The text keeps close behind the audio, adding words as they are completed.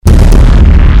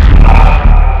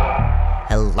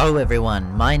Hello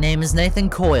everyone, my name is Nathan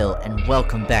Coyle and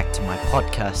welcome back to my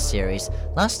podcast series.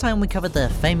 Last time we covered the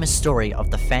famous story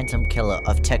of the Phantom Killer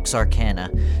of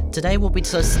Texarkana. Today we'll be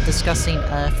discussing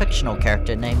a fictional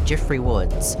character named Jeffrey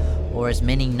Woods, or as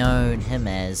many know him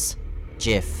as,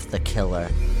 Jeff the Killer.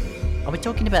 I'll be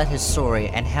talking about his story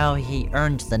and how he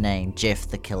earned the name Jeff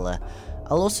the Killer.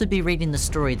 I'll also be reading the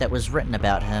story that was written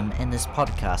about him in this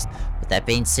podcast. With that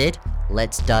being said,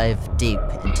 let's dive deep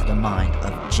into the mind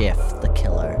of Jeff the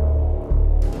Killer.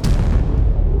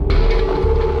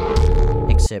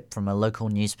 Excerpt from a local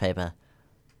newspaper.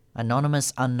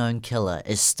 Anonymous unknown killer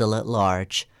is still at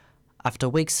large. After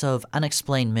weeks of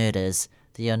unexplained murders,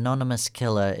 the anonymous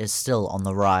killer is still on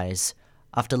the rise.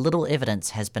 After little evidence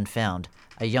has been found,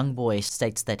 a young boy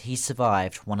states that he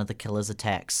survived one of the killer's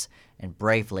attacks and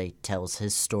bravely tells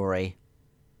his story.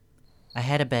 I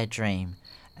had a bad dream,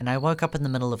 and I woke up in the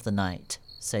middle of the night,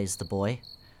 says the boy.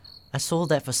 I saw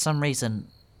that for some reason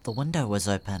the window was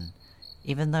open,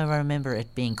 even though I remember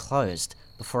it being closed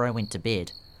before I went to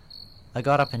bed. I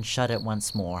got up and shut it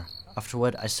once more.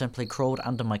 Afterward, I simply crawled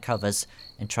under my covers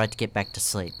and tried to get back to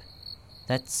sleep.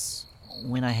 That's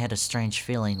when I had a strange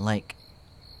feeling like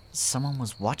someone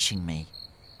was watching me.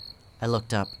 I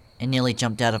looked up and nearly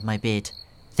jumped out of my bed.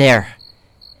 There,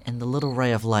 in the little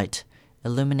ray of light,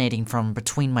 illuminating from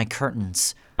between my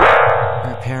curtains, were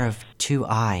a pair of two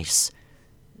eyes.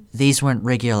 These weren't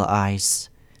regular eyes.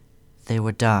 They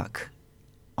were dark,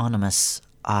 ominous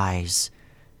eyes.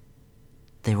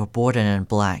 They were bordered in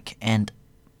black and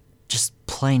just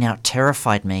plain out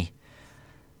terrified me.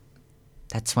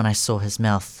 That's when I saw his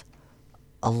mouth,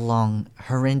 a long,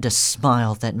 horrendous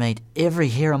smile that made every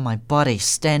hair on my body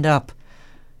stand up.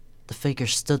 The figure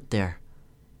stood there,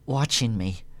 watching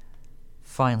me.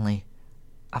 Finally,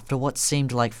 after what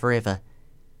seemed like forever,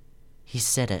 he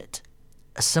said it.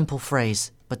 A simple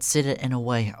phrase, but said it in a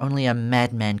way only a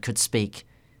madman could speak.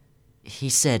 He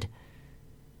said,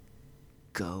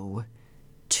 "Go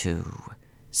to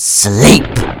sleep."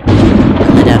 I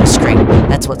let out a scream.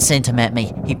 That's what sent him at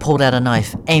me. He pulled out a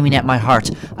knife, aiming at my heart.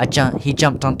 He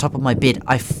jumped on top of my bed.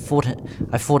 I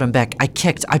fought him back. I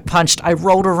kicked, I punched, I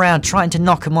rolled around trying to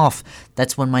knock him off.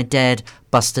 That's when my dad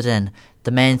busted in.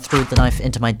 The man threw the knife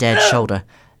into my dad's shoulder.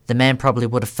 The man probably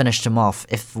would have finished him off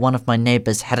if one of my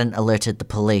neighbors hadn't alerted the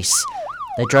police.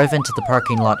 They drove into the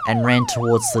parking lot and ran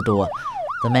towards the door.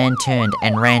 The man turned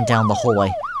and ran down the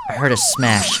hallway. I heard a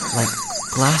smash, like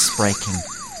glass breaking.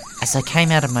 As I came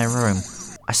out of my room,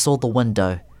 I saw the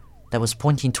window that was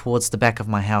pointing towards the back of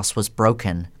my house was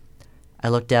broken. I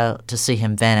looked out to see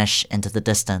him vanish into the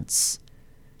distance.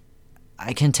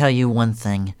 I can tell you one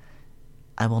thing.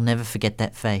 I will never forget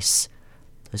that face,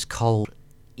 those cold,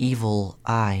 evil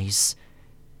eyes,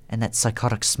 and that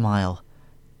psychotic smile.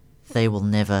 They will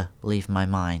never leave my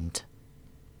mind.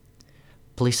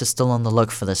 Police are still on the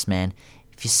look for this man.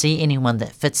 If you see anyone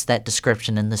that fits that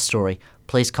description in this story,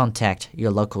 please contact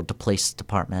your local police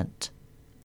department.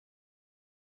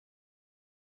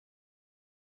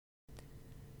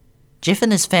 Jeff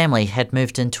and his family had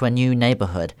moved into a new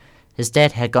neighborhood. His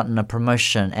dad had gotten a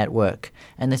promotion at work,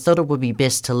 and they thought it would be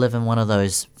best to live in one of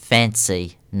those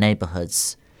fancy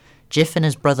neighborhoods. Jeff and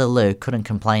his brother Lou couldn't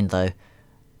complain though.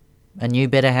 A new,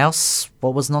 better house,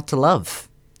 what was not to love?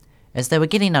 As they were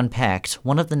getting unpacked,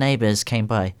 one of the neighbors came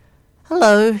by.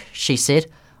 "Hello," she said.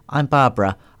 "I'm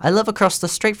Barbara. I live across the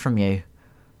street from you."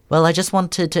 "Well, I just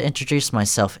wanted to introduce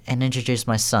myself and introduce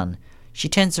my son." She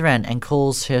turns around and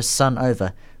calls her son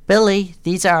over. "Billy,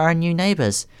 these are our new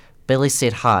neighbors." Billy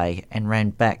said hi and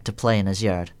ran back to play in his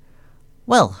yard.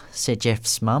 "Well," said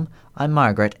Jeff's mum, "I'm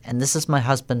Margaret, and this is my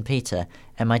husband Peter,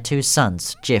 and my two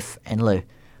sons, Jeff and Lou."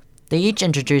 They each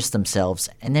introduced themselves,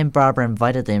 and then Barbara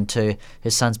invited them to her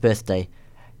son's birthday.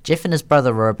 Jeff and his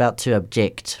brother were about to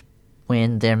object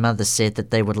when their mother said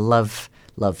that they would love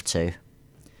to.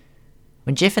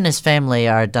 When Jeff and his family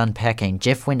are done packing,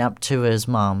 Jeff went up to his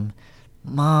mum.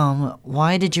 "Mom,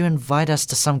 why did you invite us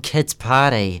to some kid's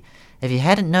party? If you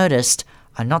hadn't noticed,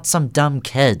 I'm not some dumb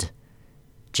kid."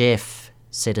 "Jeff,"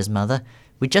 said his mother,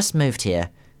 "we just moved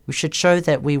here. We should show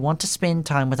that we want to spend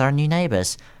time with our new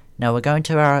neighbors. Now we're going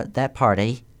to that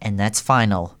party, and that's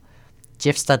final."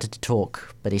 Jeff started to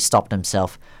talk, but he stopped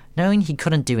himself, knowing he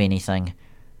couldn't do anything.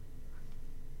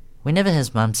 Whenever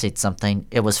his mum said something,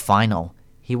 it was final.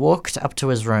 He walked up to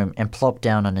his room and plopped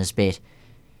down on his bed.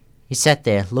 He sat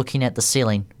there, looking at the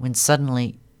ceiling, when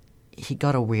suddenly he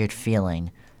got a weird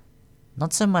feeling.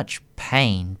 Not so much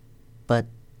pain, but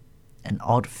an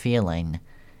odd feeling.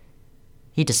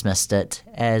 He dismissed it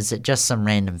as just some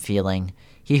random feeling.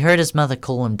 He heard his mother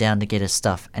call him down to get his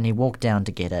stuff, and he walked down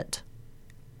to get it.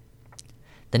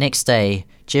 The next day,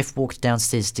 Jeff walked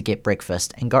downstairs to get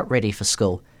breakfast and got ready for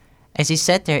school. As he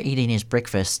sat there eating his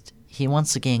breakfast, he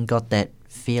once again got that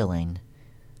feeling.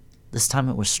 This time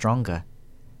it was stronger.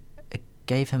 It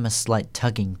gave him a slight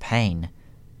tugging pain,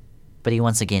 but he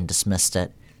once again dismissed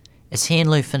it. As he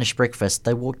and Lou finished breakfast,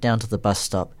 they walked down to the bus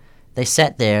stop. They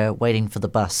sat there waiting for the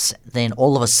bus. Then,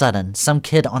 all of a sudden, some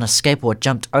kid on a skateboard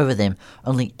jumped over them,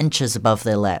 only inches above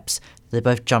their laps. They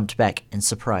both jumped back in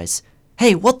surprise.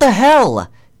 "Hey, what the hell?"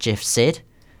 Jeff said.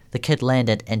 The kid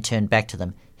landed and turned back to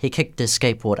them. He kicked his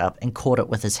skateboard up and caught it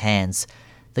with his hands.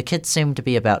 The kid seemed to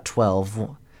be about 12,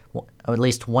 or at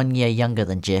least 1 year younger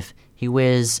than Jeff. He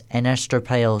wears an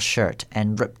astropale shirt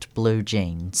and ripped blue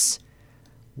jeans.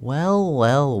 "Well,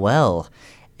 well, well,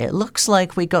 it looks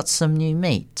like we got some new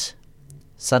meat."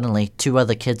 Suddenly, 2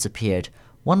 other kids appeared.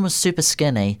 One was super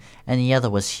skinny, and the other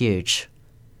was huge.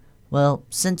 "Well,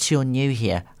 since you're new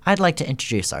here, I'd like to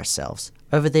introduce ourselves.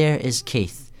 Over there is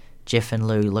Keith." Jeff and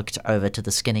Lou looked over to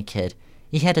the skinny kid.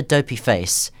 He had a dopey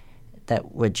face.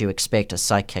 That would you expect a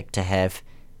sidekick to have.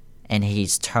 "And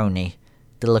he's Tony."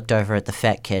 They looked over at the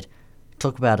fat kid.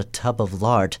 Talk about a tub of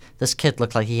lard. This kid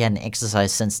looked like he hadn't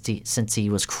exercised since he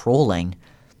was crawling.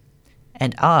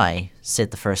 "And I,"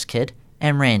 said the first kid,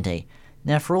 "am Randy.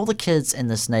 Now, for all the kids in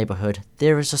this neighborhood,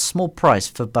 there is a small price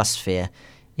for bus fare,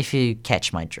 if you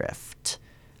catch my drift."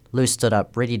 Lou stood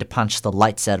up, ready to punch the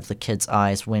lights out of the kid's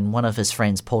eyes when one of his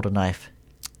friends pulled a knife.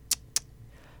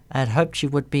 "I had hoped you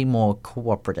would be more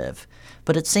cooperative,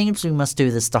 but it seems we must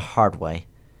do this the hard way."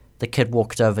 The kid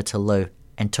walked over to Lou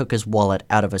and took his wallet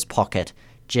out of his pocket.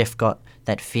 Jeff got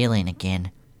that feeling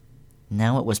again.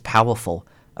 Now it was powerful,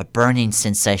 a burning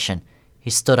sensation.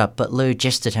 He stood up, but Lou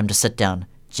gestured him to sit down.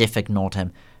 Jeff ignored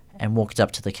him and walked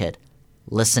up to the kid.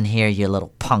 "Listen here, you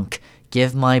little punk.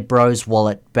 Give my bro's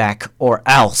wallet back or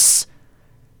else."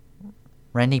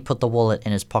 Randy put the wallet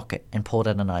in his pocket and pulled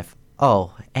out a knife.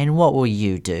 "Oh, and what will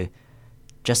you do?"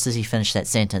 Just as he finished that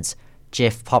sentence,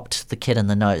 Jeff popped the kid in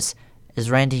the nose. As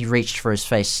Randy reached for his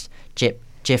face,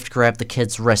 Jeff grabbed the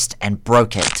kid's wrist and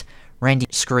broke it. Randy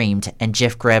screamed, and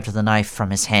Jeff grabbed the knife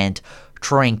from his hand.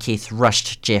 Troy and Keith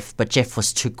rushed Jeff, but Jeff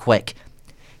was too quick.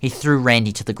 He threw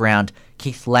Randy to the ground.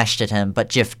 Keith lashed at him, but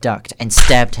Jeff ducked and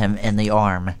stabbed him in the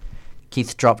arm.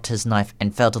 Keith dropped his knife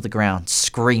and fell to the ground,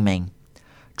 screaming.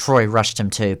 Troy rushed him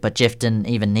too, but Jeff didn't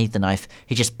even need the knife.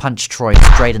 He just punched Troy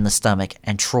straight in the stomach,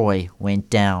 and Troy went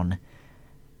down.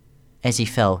 As he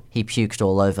fell, he puked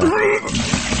all over.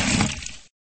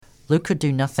 Luke could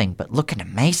do nothing but look in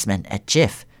amazement at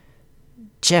Jeff.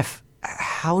 "Jeff,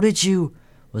 how did you—"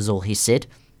 was all he said.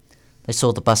 They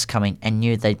saw the bus coming and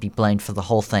knew they'd be blamed for the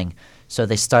whole thing, so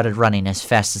they started running as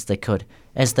fast as they could.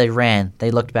 As they ran,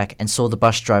 they looked back and saw the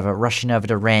bus driver rushing over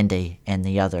to Randy and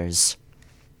the others.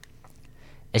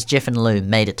 As Jeff and Lou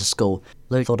made it to school,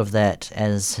 Lou thought of that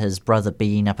as his brother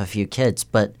beating up a few kids,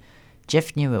 but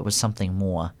Jeff knew it was something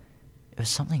more. It was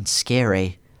something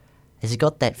scary. As he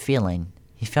got that feeling,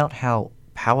 he felt how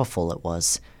powerful it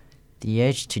was. The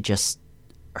urge to just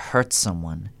hurt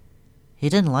someone. He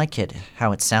didn't like it,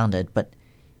 how it sounded, but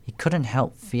he couldn't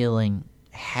help feeling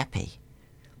happy.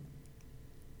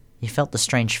 He felt the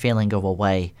strange feeling go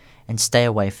away and stay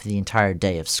away for the entire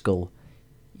day of school.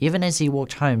 Even as he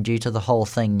walked home due to the whole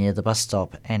thing near the bus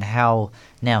stop and how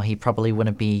now he probably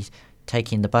wouldn't be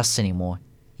taking the bus anymore,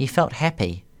 he felt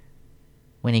happy.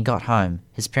 When he got home,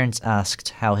 his parents asked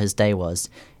how his day was,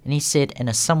 and he said in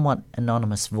a somewhat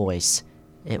anonymous voice,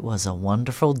 "It was a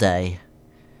wonderful day."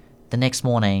 The next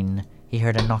morning, he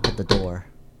heard a knock at the door.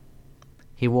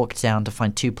 He walked down to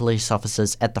find 2 police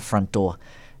officers at the front door,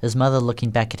 his mother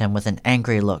looking back at him with an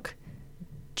angry look.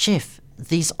 "Jeff,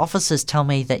 these officers tell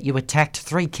me that you attacked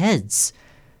 3 kids,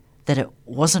 that it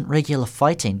wasn't regular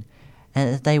fighting,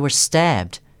 and that they were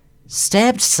stabbed."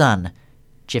 "Stabbed, son!"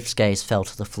 Jeff's gaze fell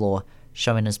to the floor,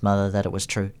 showing his mother that it was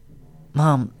true.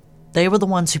 "Mom, they were the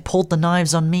ones who pulled the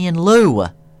knives on me and Lou."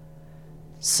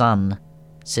 "Son,"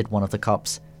 said one of the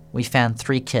cops, "we found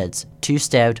 3 kids, 2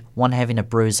 stabbed, 1 having a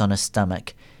bruise on his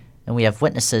stomach, and we have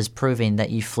witnesses proving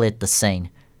that you fled the scene.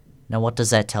 Now what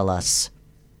does that tell us?"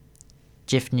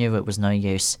 Jeff knew it was no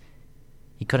use.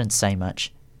 He couldn't say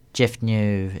much. Jeff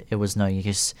knew it was no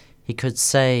use. He could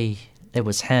say it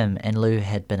was him and Lou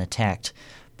had been attacked,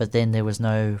 but then there was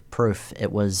no proof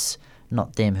it was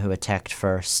not them who attacked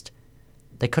first.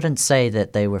 They couldn't say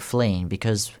that they were fleeing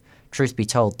because, truth be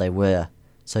told, they were,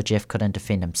 so Jeff couldn't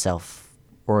defend himself,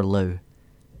 or Lou.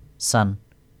 "Son,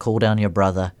 cool down your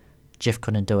brother." Jeff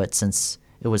couldn't do it since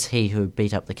it was he who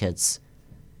beat up the kids.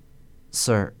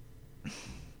 "Sir,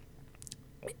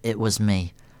 it was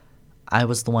me. I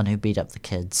was the one who beat up the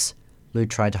kids. Lou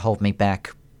tried to hold me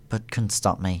back, but couldn't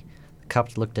stop me. The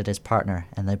cop looked at his partner,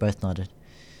 and they both nodded.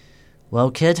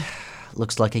 "Well, kid,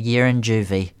 looks like a year in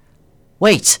juvie."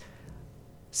 "Wait!"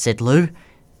 said Lou.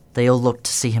 They all looked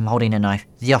to see him holding a knife.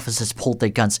 The officers pulled their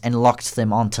guns and locked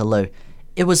them onto Lou.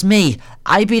 "It was me!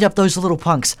 I beat up those little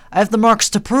punks! I have the marks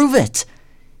to prove it!"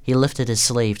 He lifted his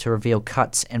sleeve to reveal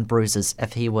cuts and bruises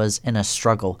if he was in a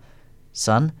struggle.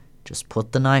 "Son, just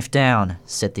put the knife down,"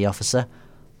 said the officer.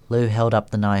 Lou held up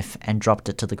the knife and dropped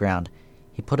it to the ground.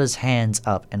 He put his hands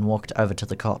up and walked over to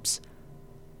the cops.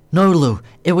 "No, Lou,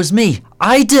 it was me!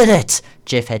 I did it!"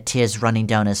 Jeff had tears running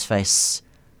down his face.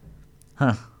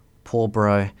 Poor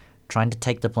bro, trying to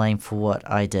take the blame for what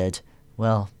I did.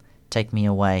 "Well, take me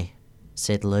away,"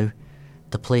 said Lou.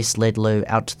 The police led Lou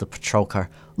out to the patrol car.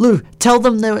 "Lou, tell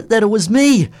them that it was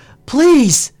me!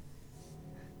 Please!"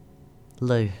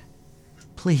 "Lou,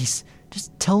 please,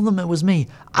 just tell them it was me.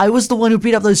 I was the one who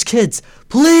beat up those kids.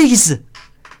 Please!"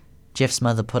 Jeff's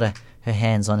mother put her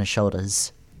hands on his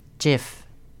shoulders. "Jeff,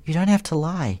 you don't have to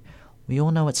lie. We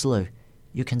all know it's Lou.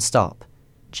 You can stop."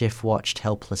 Jeff watched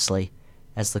helplessly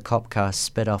as the cop car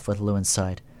sped off with Lou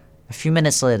inside. A few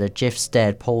minutes later, Jeff's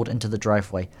dad pulled into the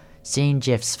driveway. Seeing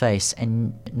Jeff's face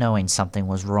and knowing something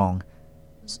was wrong.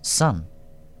 Son,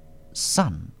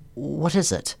 what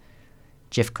is it?"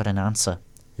 Jeff couldn't answer.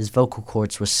 His vocal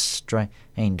cords were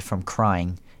strained from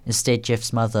crying. Instead,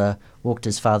 Jeff's mother walked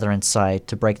his father inside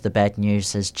to break the bad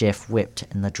news as Jeff wept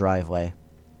in the driveway.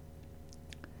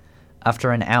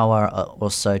 After an hour or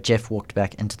so, Jeff walked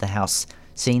back into the house,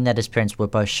 seeing that his parents were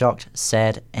both shocked,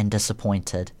 sad, and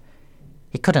disappointed.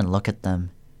 He couldn't look at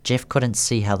them. Jeff couldn't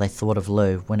see how they thought of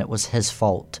Lou when it was his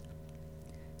fault.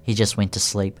 He just went to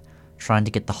sleep, trying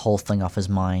to get the whole thing off his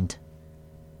mind.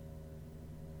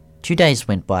 2 days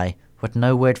went by, with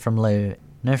no word from Lou,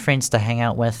 no friends to hang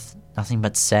out with, nothing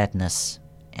but sadness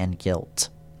and guilt.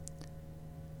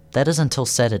 That is until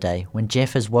Saturday, when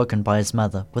Jeff is woken by his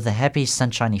mother with a happy,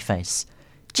 sunshiny face.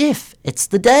 "Jeff, it's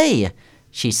the day!"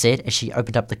 she said as she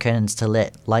opened up the curtains to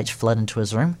let light flood into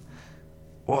his room.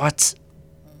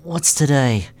 What's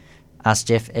today?" asked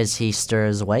Jeff as he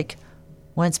stirs awake.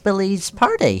 "Well, it's Billy's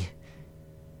party."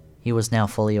 He was now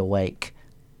fully awake.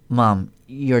 "Mom,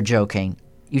 you're joking.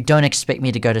 You don't expect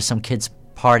me to go to some kid's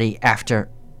party after..."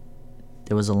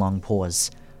 There was a long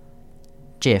pause.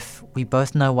 "Jeff, we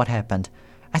both know what happened.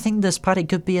 I think this party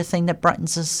could be a thing that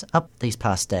brightens us up these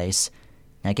past days.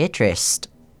 Now get dressed."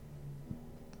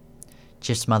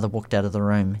 Jeff's mother walked out of the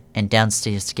room and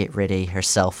downstairs to get ready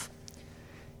herself.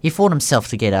 He fought himself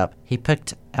to get up. He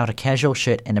picked out a casual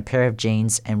shirt and a pair of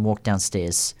jeans and walked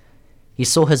downstairs. He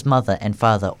saw his mother and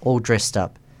father all dressed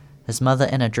up, his mother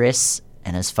in a dress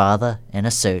and his father in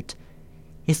a suit.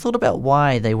 He thought about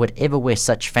why they would ever wear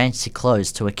such fancy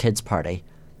clothes to a kid's party.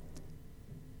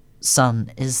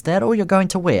 "Son, is that all you're going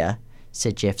to wear?"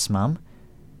 said Jeff's mum.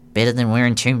 "Better than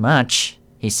wearing too much,"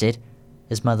 he said.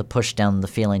 His mother pushed down the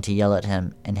feeling to yell at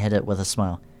him and hid it with a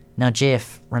smile. "Now,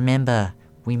 Jeff, remember,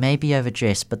 we may be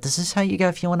overdressed, but this is how you go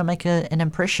if you want to make an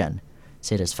impression,"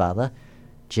 said his father.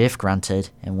 Jeff grunted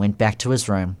and went back to his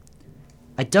room.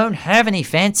 "I don't have any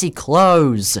fancy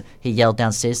clothes," he yelled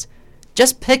downstairs.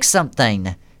 "Just pick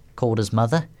something," called his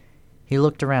mother. He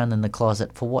looked around in the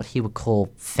closet for what he would call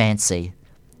fancy.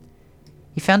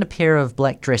 He found a pair of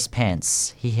black dress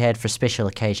pants he had for special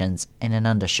occasions and an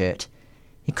undershirt.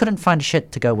 He couldn't find a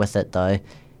shirt to go with it, though.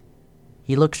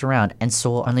 He looked around and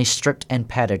saw only stripped and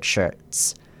patterned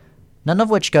shirts, none of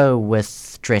which go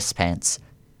with dress pants.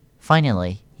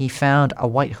 Finally, he found a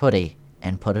white hoodie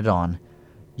and put it on.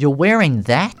 "You're wearing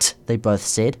that?" they both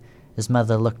said. His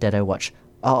mother looked at her watch.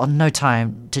 "Oh, no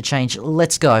time to change.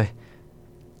 Let's go,"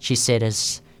 she said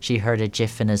as she herded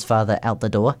Jeff and his father out the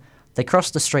door. They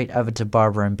crossed the street over to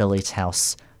Barbara and Billy's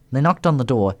house. They knocked on the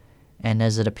door, and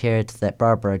as it appeared that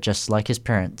Barbara, just like his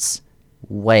parents,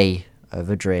 way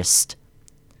overdressed.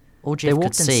 All Jeff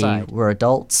could see were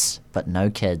adults, but no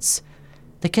kids.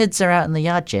 "The kids are out in the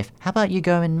yard, Jeff. How about you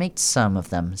go and meet some of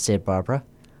them?" said Barbara.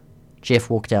 Jeff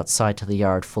walked outside to the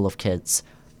yard full of kids.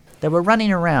 They were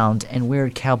running around in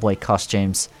weird cowboy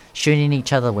costumes, shooting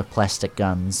each other with plastic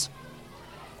guns.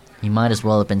 He might as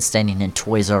well have been standing in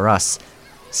Toys R Us.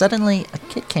 Suddenly, a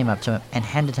kid came up to him and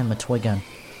handed him a toy gun.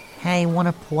 "Hey,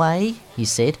 wanna play?" he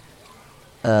said.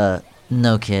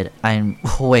 No, kid. I'm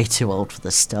way too old for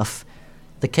this stuff."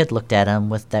 The kid looked at him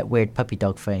with that weird puppy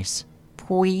dog face.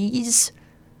 "Please?"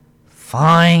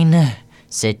 "Fine,"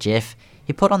 said Jeff.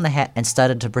 He put on the hat and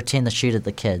started to pretend to shoot at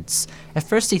the kids. At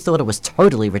first he thought it was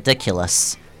totally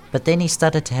ridiculous, but then he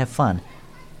started to have fun.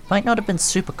 Might not have been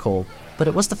super cool, but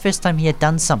it was the first time he had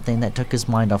done something that took his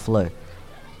mind off Lou.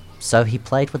 So he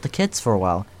played with the kids for a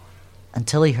while,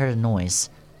 until he heard a noise.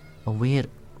 A weird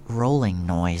rolling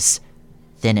noise.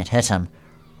 Then it hit him.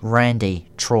 Randy,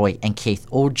 Troy, and Keith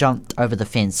all jumped over the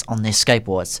fence on their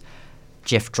skateboards.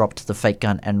 Jeff dropped the fake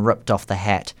gun and ripped off the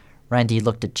hat. Randy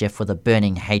looked at Jeff with a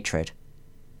burning hatred.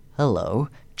 "Hello,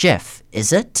 Jeff,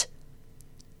 is it?"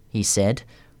 he said.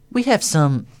 "We have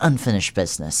some unfinished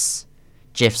business."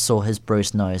 Jeff saw his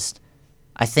bruised nose.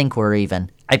 "I think we're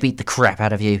even. I beat the crap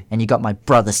out of you, and you got my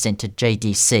brother sent to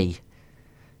JDC.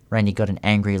 Randy got an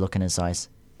angry look in his eyes.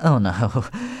 "Oh no,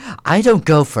 I don't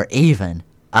go for even.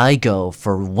 I go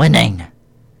for winning.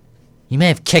 You may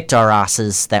have kicked our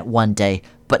asses that one day,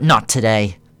 but not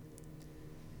today."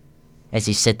 As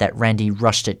he said that, Randy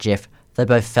rushed at Jeff. They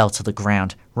both fell to the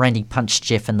ground. Randy punched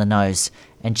Jeff in the nose,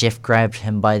 and Jeff grabbed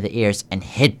him by the ears and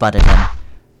headbutted him.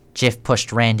 Jeff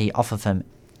pushed Randy off of him.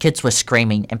 Kids were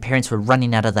screaming, and parents were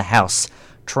running out of the house.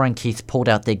 Troy and Keith pulled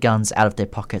out their guns out of their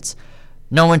pockets.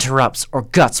 "No interrupts, or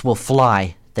guts will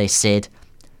fly," they said.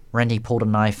 Randy pulled a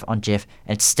knife on Jeff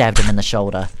and stabbed him in the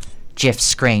shoulder. Jeff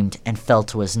screamed and fell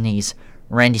to his knees.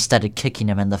 Randy started kicking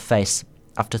him in the face.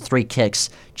 After 3 kicks,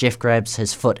 Jeff grabs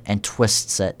his foot and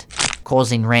twists it,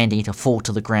 causing Randy to fall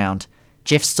to the ground.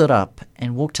 Jeff stood up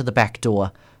and walked to the back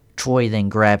door. Troy then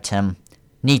grabbed him.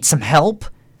 "Need some help?"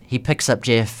 He picks up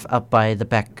Jeff up by the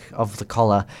back of the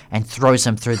collar and throws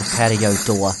him through the patio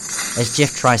door. As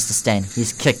Jeff tries to stand,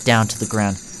 he's kicked down to the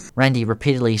ground. Randy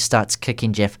repeatedly starts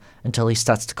kicking Jeff until he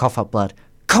starts to cough up blood.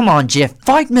 "Come on, Jeff,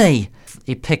 fight me!"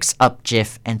 He picks up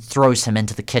Jeff and throws him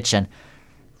into the kitchen.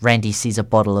 Randy sees a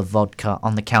bottle of vodka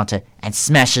on the counter and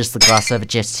smashes the glass over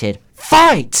Jeff's head.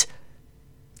 "Fight!"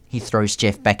 He throws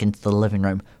Jeff back into the living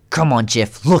room. "Come on,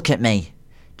 Jeff, look at me."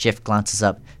 Jeff glances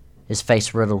up, his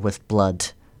face riddled with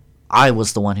blood. "I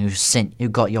was the one who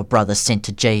got your brother sent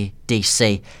to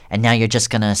JDC, and now you're just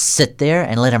gonna sit there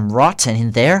and let him rot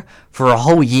in there for a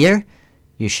whole year?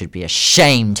 You should be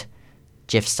ashamed."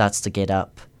 Jeff starts to get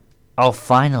up. "Oh,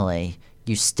 finally,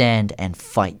 you stand and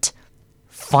fight."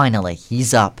 "Finally,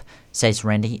 he's up," says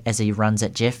Randy as he runs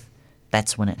at Jeff.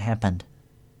 That's when it happened.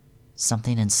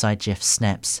 Something inside Jeff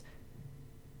snaps.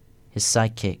 His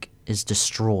sidekick is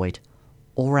destroyed.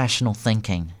 All rational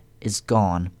thinking is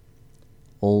gone.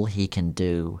 All he can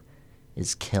do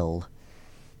is kill.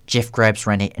 Jeff grabs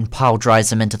Randy and pile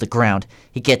drives him into the ground.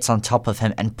 He gets on top of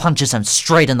him and punches him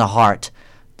straight in the heart.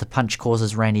 The punch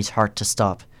causes Randy's heart to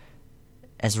stop.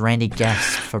 As Randy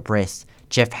gasps for breath,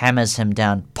 Jeff hammers him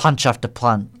down, punch after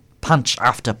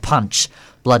punch.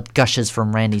 Blood gushes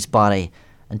from Randy's body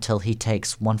until he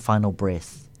takes one final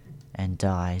breath and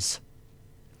dies.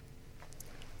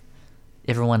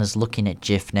 Everyone is looking at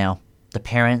Jeff now. The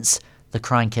parents, the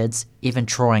crying kids, even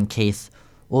Troy and Keith.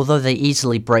 Although they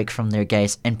easily break from their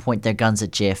gaze and point their guns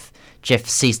at Jeff, Jeff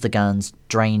sees the guns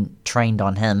trained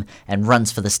on him and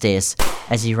runs for the stairs.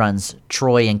 As he runs,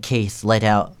 Troy and Keith let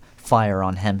out fire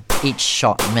on him, each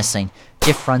shot missing.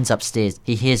 Jeff runs upstairs.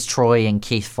 He hears Troy and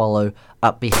Keith follow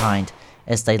up behind.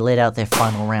 As they let out their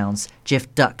final rounds,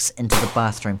 Jeff ducks into the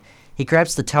bathroom. He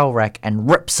grabs the towel rack and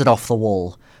rips it off the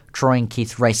wall. Troy and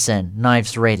Keith race in,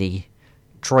 knives ready.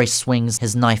 Troy swings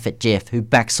his knife at Jeff, who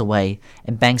backs away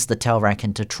and bangs the towel rack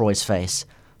into Troy's face.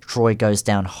 Troy goes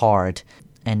down hard,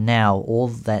 and now all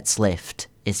that's left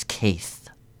is Keith.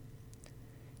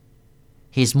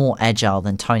 He's more agile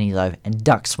than Tony, though, and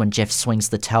ducks when Jeff swings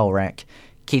the towel rack.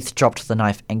 Keith dropped the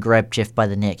knife and grabbed Jeff by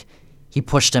the neck. He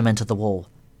pushed him into the wall.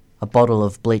 A bottle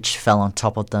of bleach fell on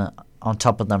top of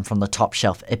them from the top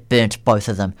shelf. It burnt both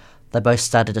of them. They both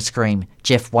started to scream.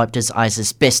 Jeff wiped his eyes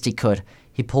as best he could.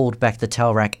 He pulled back the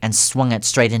towel rack and swung it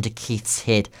straight into Keith's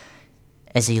head.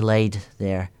 As he laid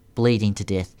there, bleeding to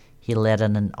death, he let out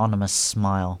an anonymous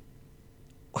smile.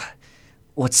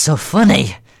 "What's so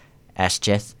funny?" asked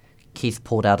Jeff. Keith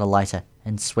pulled out a lighter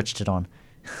and switched it on.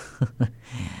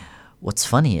 "What's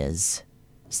funny is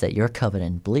that you're covered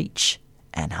in bleach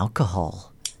and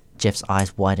alcohol." Jeff's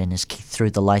eyes widened as Keith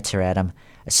threw the lighter at him.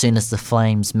 As soon as the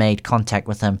flames made contact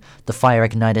with him, the fire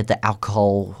ignited the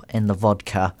alcohol in the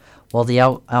vodka. While the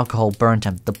alcohol burned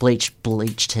him, the bleach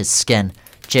bleached his skin.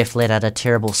 Jeff let out a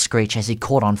terrible screech as he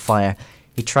caught on fire.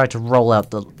 He tried to roll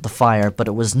out the fire, but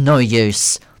it was no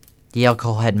use. The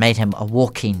alcohol had made him a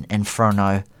walking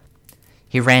inferno.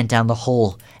 He ran down the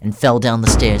hall and fell down the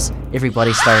stairs.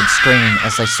 Everybody started screaming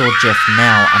as they saw Jeff,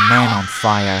 now a man on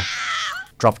fire,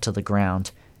 drop to the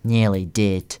ground, nearly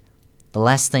dead. The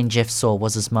last thing Jeff saw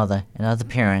was his mother and other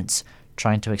parents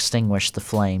trying to extinguish the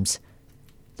flames.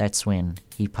 That's when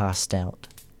he passed out.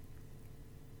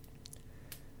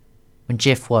 When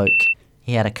Jeff woke,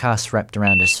 he had a cast wrapped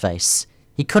around his face.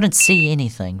 He couldn't see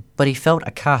anything, but he felt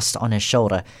a cast on his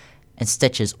shoulder and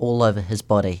stitches all over his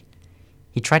body.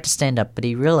 He tried to stand up, but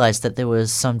he realized that there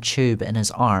was some tube in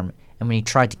his arm, and when he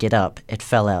tried to get up, it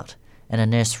fell out. and a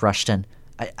nurse rushed in.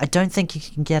 I don't think you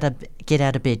can get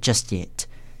out of bed just yet,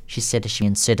 she said as she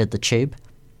inserted the tube.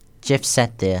 Jeff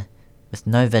sat there, with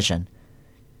no vision,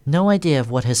 no idea of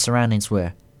what his surroundings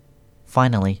were.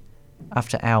 Finally,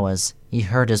 after hours, he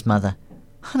heard his mother.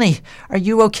 "Honey, are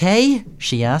you okay?"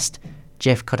 she asked.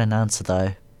 Jeff couldn't answer,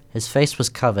 though. His face was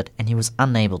covered, and he was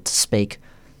unable to speak.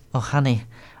 "Oh, honey,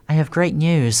 I have great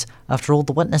news. After all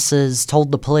the witnesses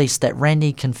told the police that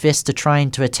Randy confessed to trying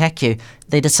to attack you,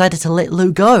 they decided to let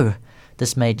Lou go."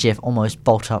 This made Jeff almost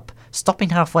bolt up, stopping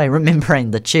halfway,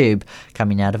 remembering the tube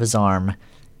coming out of his arm.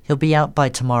 "He'll be out by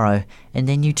tomorrow, and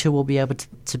then you two will be able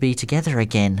to be together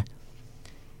again."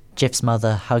 Jeff's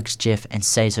mother hugs Jeff and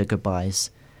says her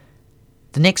goodbyes.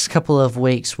 The next couple of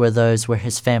weeks were those where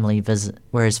his family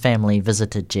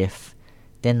visited Jeff.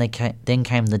 Then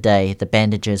came the day the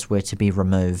bandages were to be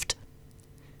removed.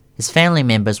 His family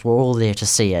members were all there to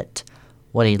see it,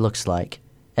 what he looks like.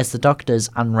 As the doctors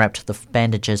unwrapped the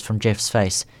bandages from Jeff's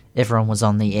face, everyone was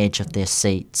on the edge of their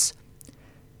seats.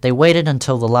 They waited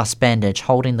until the last bandage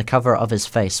holding the cover of his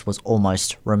face was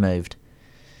almost removed.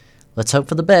 "Let's hope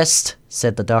for the best,"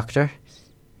 said the doctor.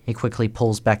 He quickly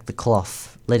pulls back the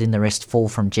cloth, letting the rest fall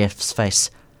from Jeff's face.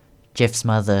 Jeff's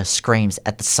mother screams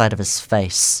at the sight of his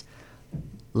face.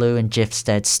 Lou and Jeff's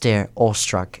dad stare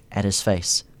awestruck at his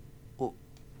face.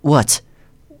 What?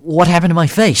 What happened to my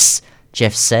face?"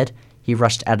 Jeff said. He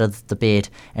rushed out of the bed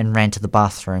and ran to the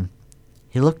bathroom.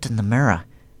 He looked in the mirror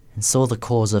and saw the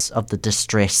cause of the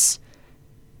distress.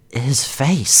 His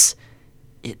face.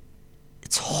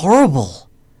 It's horrible.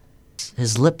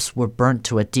 His lips were burnt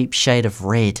to a deep shade of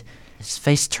red. His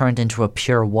face turned into a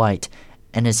pure white,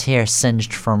 and his hair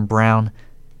singed from brown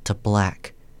to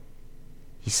black.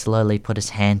 He slowly put his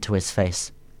hand to his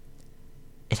face.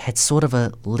 It had sort of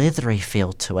a leathery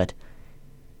feel to it.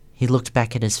 He looked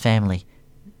back at his family,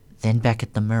 then back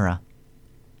at the mirror.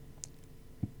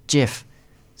 "Jeff,"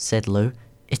 said Lou,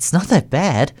 "it's not that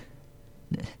bad."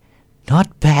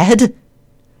 "Not bad?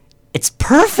 It's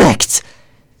perfect!"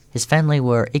 His family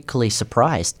were equally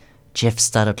surprised. Jeff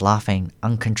started laughing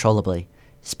uncontrollably.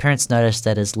 His parents noticed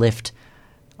that his left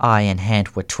eye and hand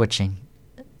were twitching.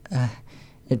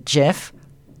 Jeff,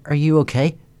 are you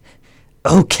okay?"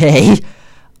 "Okay?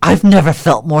 I've never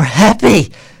felt more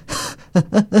happy!"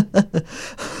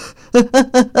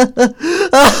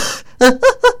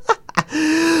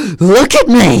 "Look at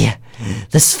me!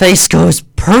 This face goes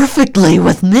perfectly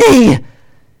with me!"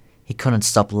 He couldn't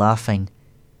stop laughing.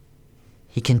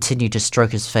 He continued to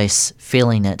stroke his face,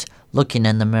 feeling it, looking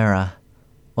in the mirror.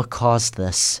 What caused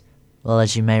this? Well,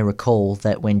 as you may recall,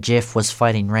 that when Jeff was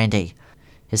fighting Randy,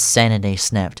 his sanity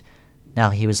snapped.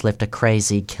 Now he was left a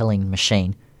crazy killing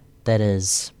machine. That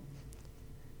is,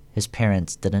 his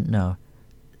parents didn't know.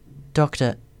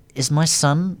 "Doctor, is my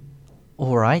son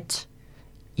all right?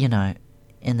 You know,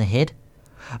 in the head?"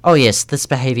 "Oh yes, this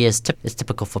behavior is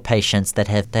typical for patients that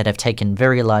have taken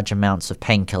very large amounts of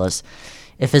painkillers.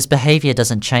 If his behavior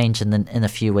doesn't change in a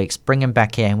few weeks, bring him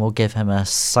back here and we'll give him a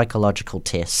psychological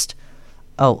test."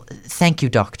 "Oh, thank you,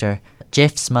 doctor."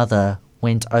 Jeff's mother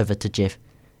went over to Jeff.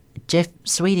 "Jeff,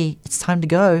 sweetie, it's time to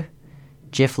go."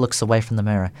 Jeff looks away from the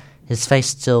mirror. His face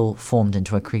still formed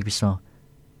into a creepy smile.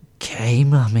 "Okay,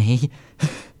 Mummy."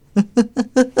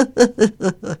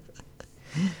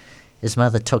 His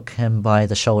mother took him by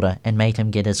the shoulder and made him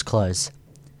get his clothes.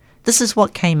 "This is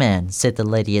what came in," said the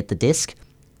lady at the desk.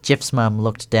 Jeff's mum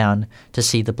looked down to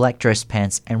see the black dress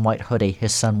pants and white hoodie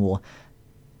his son wore.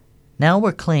 Now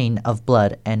were clean of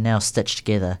blood and now stitched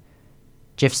together.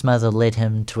 Jeff's mother led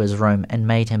him to his room and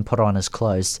made him put on his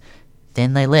clothes.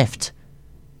 Then they left,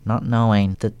 not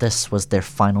knowing that this was their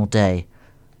final day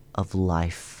of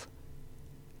life.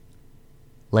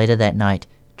 Later that night,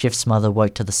 Jeff's mother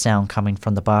woke to the sound coming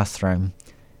from the bathroom.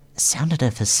 It sounded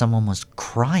as if someone was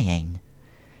crying.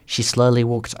 She slowly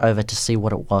walked over to see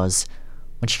what it was.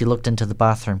 When she looked into the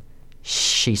bathroom,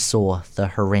 she saw the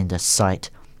horrendous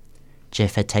sight.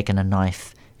 Jeff had taken a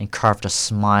knife and carved a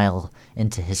smile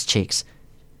into his cheeks.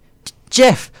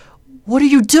 "Jeff, what are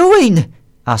you doing?"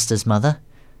 asked his mother.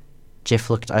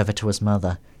 Jeff looked over to his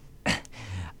mother.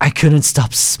 "I couldn't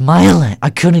stop smiling.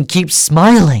 I couldn't keep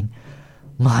smiling.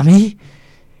 Mommy,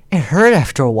 it hurt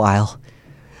after a while.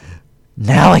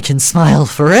 Now I can smile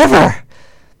forever."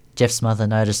 Jeff's mother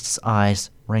noticed his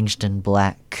eyes ringed in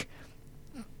black.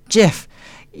 "Jeff,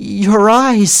 your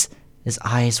eyes!" His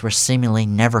eyes were seemingly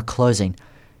never closing.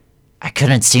 "I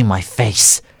couldn't see my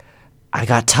face. I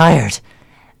got tired,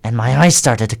 and my eyes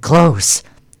started to close.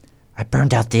 I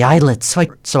burned out the eyelids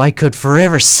so I could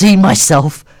forever see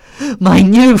myself. My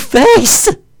new face!"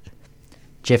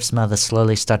 Jeff's mother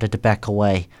slowly started to back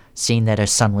away, seeing that her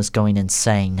son was going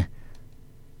insane.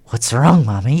 "What's wrong,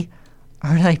 Mommy?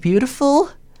 Aren't I beautiful?"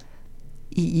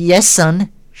 "Yes, son,"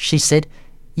 she said.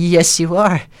 "Yes, you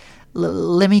are.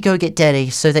 Let me go get Daddy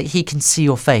so that he can see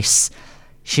your face."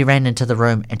 She ran into the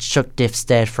room and shook Jeff's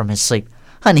dad from his sleep.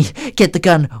 "Honey, get the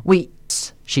gun.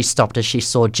 She stopped as she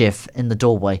saw Jeff in the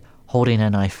doorway, holding a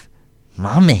knife.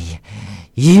 "Mommy,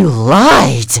 you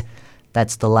lied!"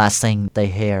 That's the last thing they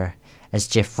hear as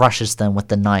Jeff rushes them with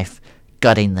the knife,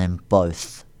 gutting them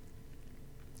both.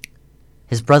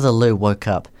 His brother Lou woke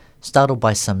up, startled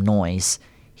by some noise.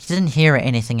 He didn't hear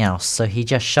anything else, so he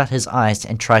just shut his eyes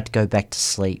and tried to go back to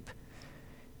sleep.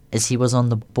 As he was on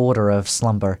the border of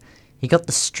slumber, he got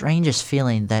the strangest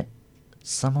feeling that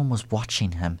someone was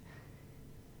watching him.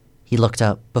 He looked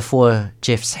up. Before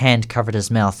Jeff's hand covered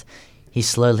his mouth, he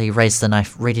slowly raised the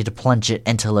knife, ready to plunge it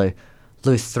into Lou.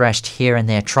 Lou thrashed here and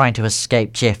there, trying to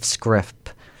escape Jeff's grip.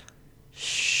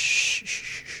 "Shh,"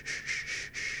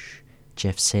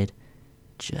 Jeff said.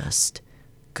 "Just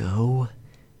go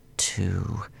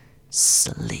to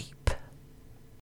sleep."